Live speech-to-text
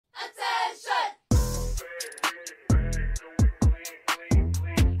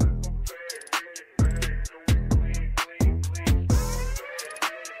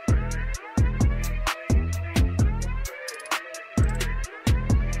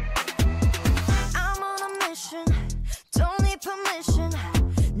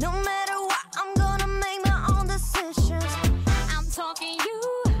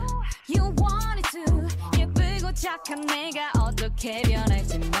어떻게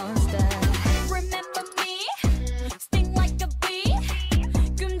변할지 monster. Remember me? Sting like a bee.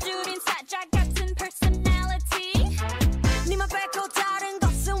 굶주린 사자 같은 personality. 니만 빼고 다른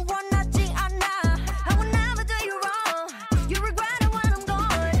것은 원하지 않아. I will never do you wrong. You regret it when I'm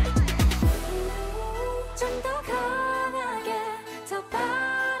gone. 좀 더 강하게, 더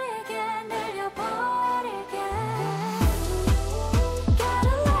빠르게 날려버릴게. Got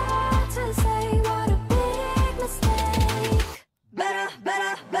a lot to say, what a big mistake. Better,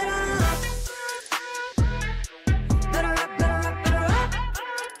 better, better. Better up, better up, better up.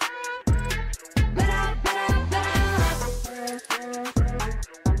 Better, better, better.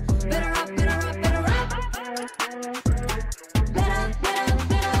 Better up, better up, better up. Better, better,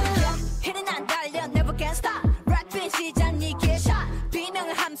 better. hitting 안 달려, never can stop. 랩인 시작 이게 shot.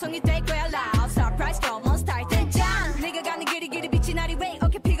 비명은 함성이 될 거야 loud. Surprise come on start 등장. 네가 가는 길이 빛이 나리 way.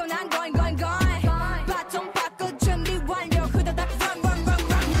 Okay 피곤한 going. 바통 바꿔 준비 완료. 후다닥 run.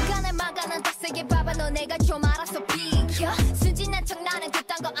 누가 날 막아 난 더 세게 봐봐. 너 내가 좀 알아서 비켜. 순진한 척 나는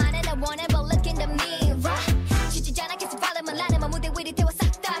그딴 거 안 해. 나 whenever look in the mirror. 지치잖아 계속 바람을 나는 무대 위를 태워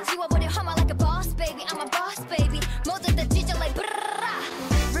싹 다 지워버려. Hummer like a boss baby. I'm a boss baby. 모두 다 찢어 like brrrra.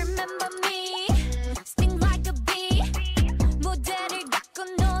 Remember me? Sting like a bee. 무대를 닦고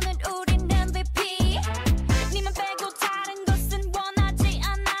노는 우린 MVP. 니만 빼고 다른 것은 원하지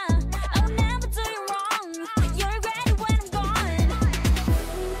않아. I will never do you wrong. You regret it when I'm gone.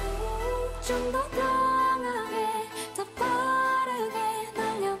 좀 더 강하게, 더 빠르게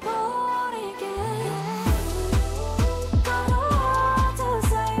날려버릴게. Got a lot to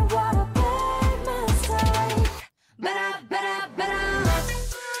say, what a big mistake. Better, better, better.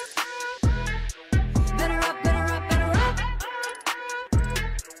 Better up, better up, better up.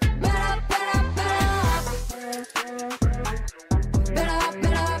 Better, better, better. Better up,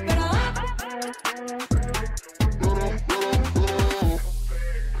 better up, better up.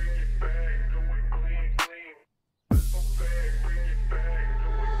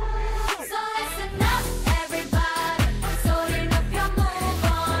 So listen up, everybody. 소리 높여 move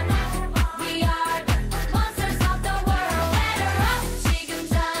on. We are the monsters of the world. Better up, 지금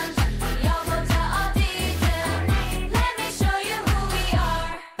당장 뛰어보자 어디든. Let me show you who we are.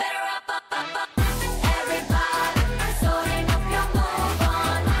 Better up, everybody. 소리 높여 move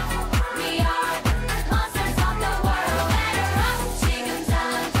on. We are the monsters of the world. Better up, 지금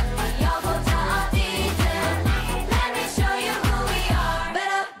당장 뛰어보자 어디든. Let me show you who we are.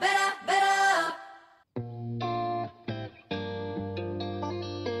 Better, better, better.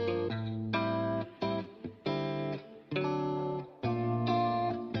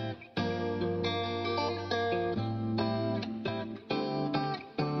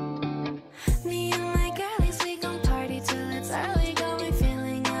 Me and my girlies, we gon' party till it's early. Got me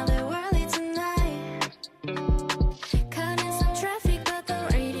feeling otherworldly tonight. Caught in some traffic, but the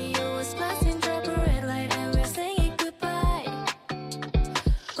radio was blasting. Drop a red light and we're saying goodbye.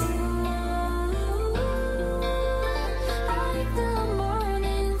 Ooh, I like the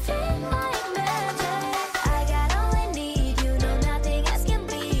morning, feel like magic. I got all I need, you know nothing else can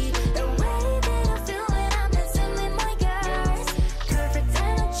beat the way that I feel when I'm dancing with my girls. Perfect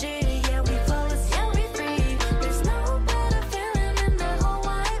energy, yeah, we flawless, yeah, we free. There's no better feeling in the whole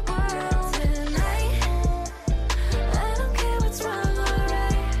wide world tonight. I don't care what's wrong or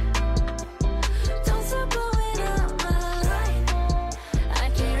right. Don't stop blowing up my light. I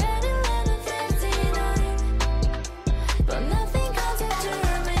can't read 11:59, but nothing comes after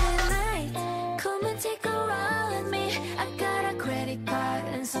midnight. Come and take a ride with me. I got a credit card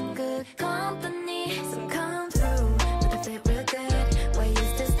and some good company.